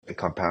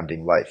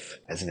compounding life.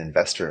 As an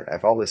investor,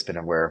 I've always been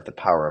aware of the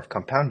power of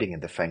compounding in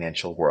the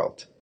financial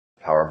world.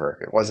 However,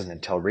 it wasn't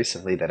until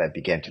recently that I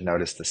began to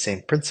notice the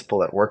same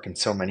principle at work in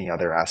so many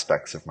other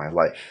aspects of my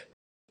life.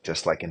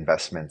 Just like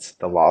investments,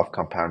 the law of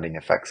compounding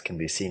effects can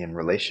be seen in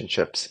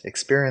relationships,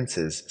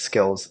 experiences,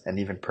 skills, and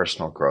even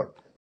personal growth.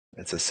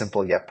 It's a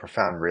simple yet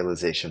profound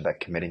realization that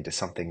committing to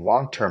something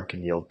long-term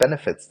can yield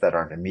benefits that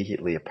aren't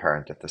immediately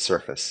apparent at the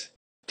surface.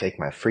 Take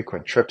my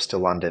frequent trips to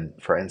London,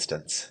 for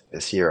instance.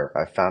 This year,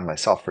 I've found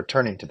myself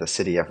returning to the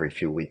city every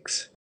few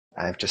weeks.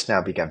 I have just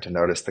now begun to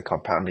notice the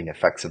compounding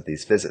effects of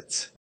these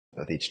visits.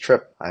 With each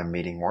trip, I am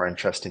meeting more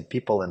interesting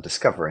people and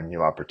discovering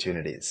new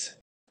opportunities.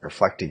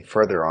 Reflecting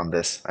further on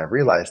this, I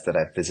realized that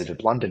I've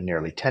visited London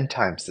nearly 10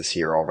 times this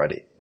year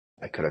already.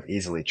 I could have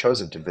easily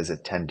chosen to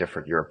visit 10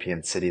 different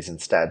European cities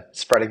instead,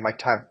 spreading my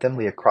time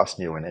thinly across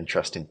new and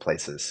interesting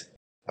places.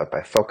 But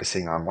by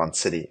focusing on one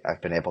city,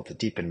 I've been able to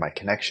deepen my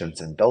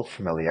connections and build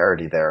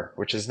familiarity there,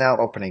 which is now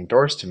opening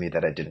doors to me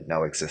that I didn't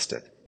know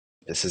existed.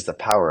 This is the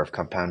power of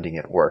compounding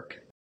at work.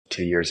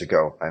 2 years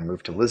ago, I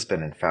moved to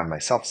Lisbon and found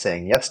myself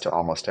saying yes to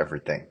almost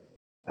everything.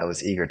 I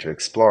was eager to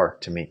explore,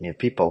 to meet new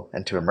people,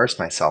 and to immerse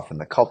myself in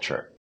the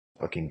culture.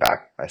 Looking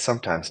back, I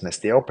sometimes miss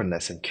the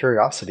openness and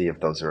curiosity of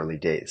those early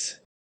days.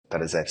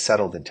 But as I've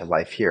settled into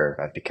life here,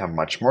 I've become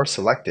much more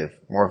selective,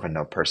 more of a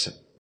no person.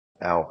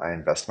 Now, I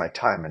invest my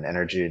time and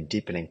energy in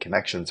deepening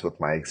connections with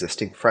my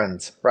existing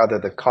friends rather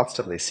than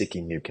constantly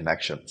seeking new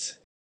connections.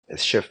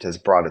 This shift has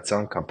brought its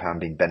own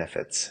compounding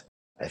benefits.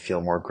 I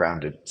feel more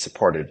grounded,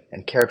 supported,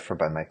 and cared for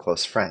by my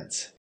close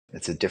friends.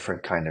 It's a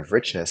different kind of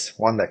richness,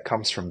 one that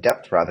comes from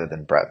depth rather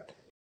than breadth.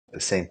 The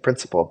same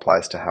principle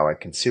applies to how I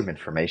consume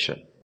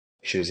information.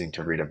 Choosing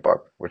to read a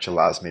book, which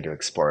allows me to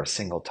explore a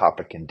single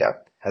topic in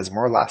depth, has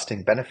more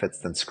lasting benefits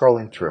than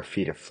scrolling through a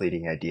feed of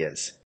fleeting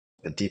ideas.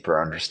 The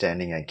deeper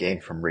understanding I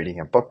gain from reading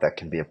a book that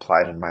can be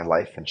applied in my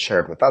life and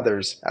shared with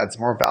others adds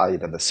more value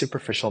than the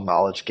superficial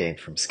knowledge gained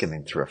from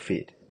skimming through a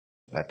feed.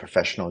 My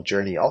professional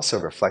journey also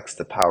reflects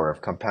the power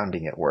of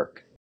compounding at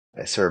work.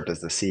 I served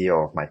as the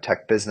CEO of my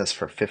tech business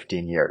for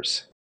 15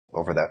 years.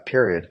 Over that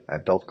period, I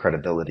built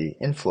credibility,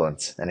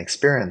 influence, and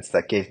experience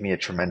that gave me a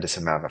tremendous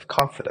amount of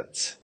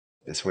confidence.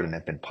 This wouldn't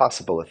have been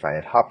possible if I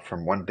had hopped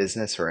from one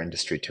business or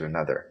industry to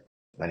another.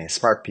 Many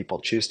smart people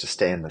choose to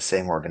stay in the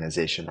same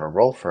organization or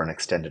role for an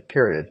extended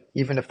period,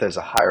 even if there's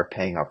a higher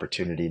paying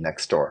opportunity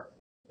next door.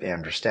 They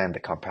understand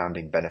the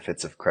compounding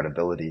benefits of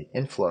credibility,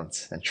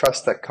 influence, and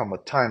trust that come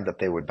with time that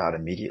they would not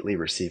immediately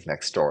receive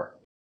next door.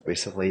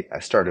 Recently, I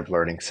started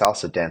learning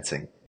salsa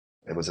dancing.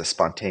 It was a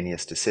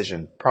spontaneous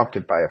decision,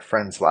 prompted by a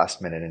friend's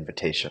last-minute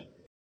invitation.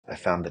 I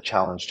found the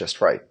challenge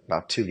just right,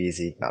 not too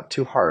easy, not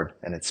too hard,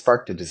 and it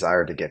sparked a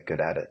desire to get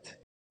good at it.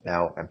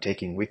 Now, I'm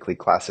taking weekly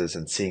classes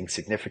and seeing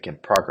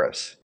significant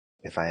progress.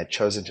 If I had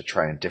chosen to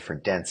try a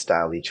different dance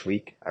style each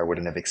week, I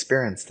wouldn't have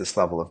experienced this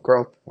level of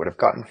growth, would have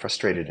gotten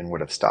frustrated, and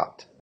would have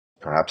stopped.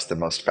 Perhaps the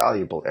most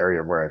valuable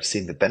area where I've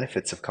seen the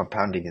benefits of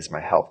compounding is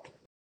my health.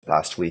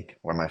 Last week,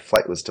 when my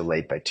flight was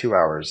delayed by 2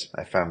 hours,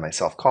 I found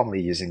myself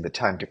calmly using the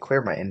time to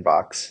clear my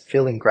inbox,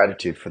 feeling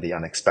gratitude for the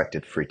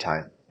unexpected free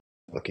time.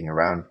 Looking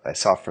around, I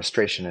saw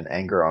frustration and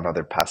anger on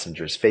other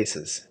passengers'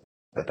 faces.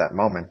 At that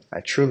moment, I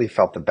truly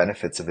felt the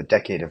benefits of a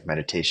decade of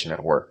meditation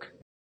at work.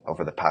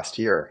 Over the past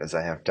year, as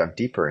I have dug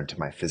deeper into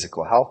my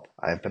physical health,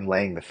 I have been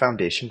laying the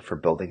foundation for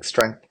building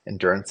strength,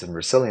 endurance, and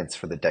resilience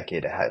for the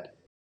decade ahead.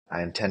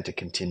 I intend to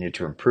continue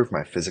to improve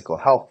my physical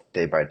health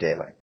day by day.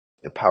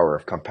 The power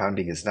of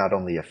compounding is not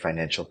only a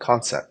financial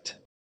concept,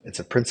 it's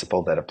a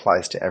principle that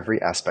applies to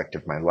every aspect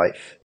of my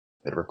life.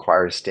 It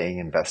requires staying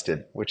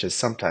invested, which is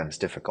sometimes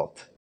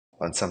difficult.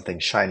 When something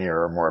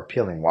shinier or more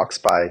appealing walks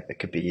by, it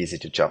could be easy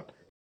to jump.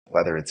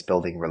 Whether it's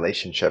building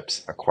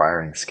relationships,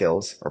 acquiring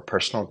skills, or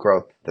personal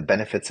growth, the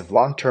benefits of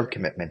long-term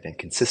commitment and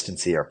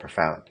consistency are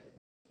profound.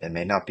 They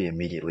may not be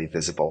immediately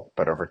visible,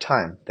 but over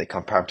time, they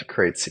compound to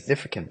create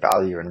significant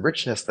value and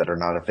richness that are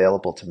not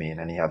available to me in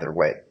any other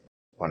way.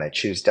 When I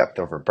choose depth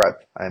over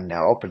breadth, I am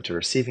now open to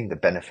receiving the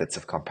benefits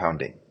of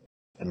compounding.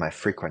 In my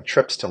frequent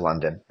trips to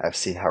London, I've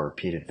seen how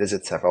repeated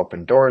visits have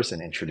opened doors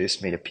and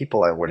introduced me to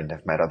people I wouldn't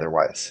have met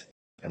otherwise.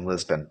 In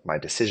Lisbon, my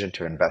decision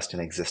to invest in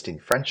existing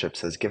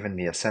friendships has given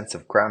me a sense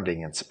of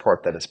grounding and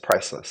support that is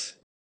priceless.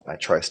 My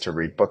choice to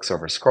read books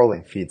over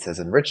scrolling feeds has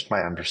enriched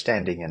my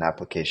understanding and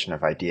application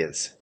of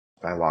ideas.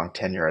 My long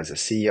tenure as a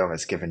CEO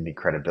has given me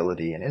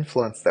credibility and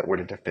influence that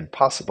wouldn't have been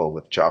possible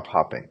with job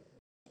hopping.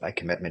 My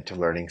commitment to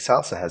learning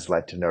salsa has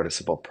led to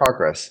noticeable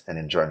progress and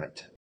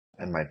enjoyment.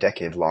 And my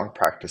decade-long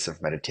practice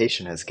of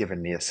meditation has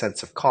given me a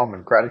sense of calm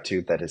and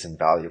gratitude that is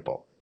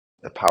invaluable.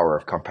 The power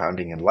of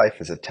compounding in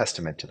life is a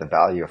testament to the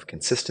value of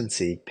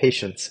consistency,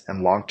 patience,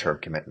 and long-term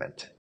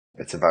commitment.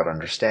 It's about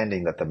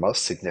understanding that the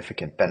most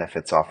significant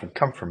benefits often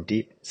come from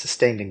deep,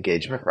 sustained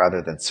engagement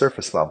rather than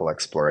surface-level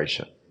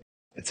exploration.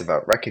 It's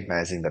about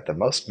recognizing that the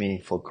most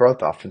meaningful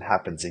growth often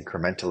happens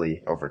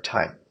incrementally over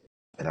time.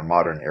 In a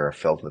modern era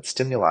filled with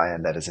stimuli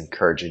and that is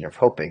encouraging of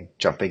hoping,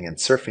 jumping and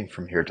surfing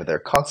from here to there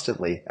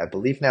constantly, I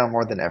believe now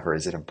more than ever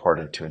is it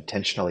important to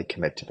intentionally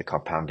commit to the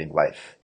compounding life.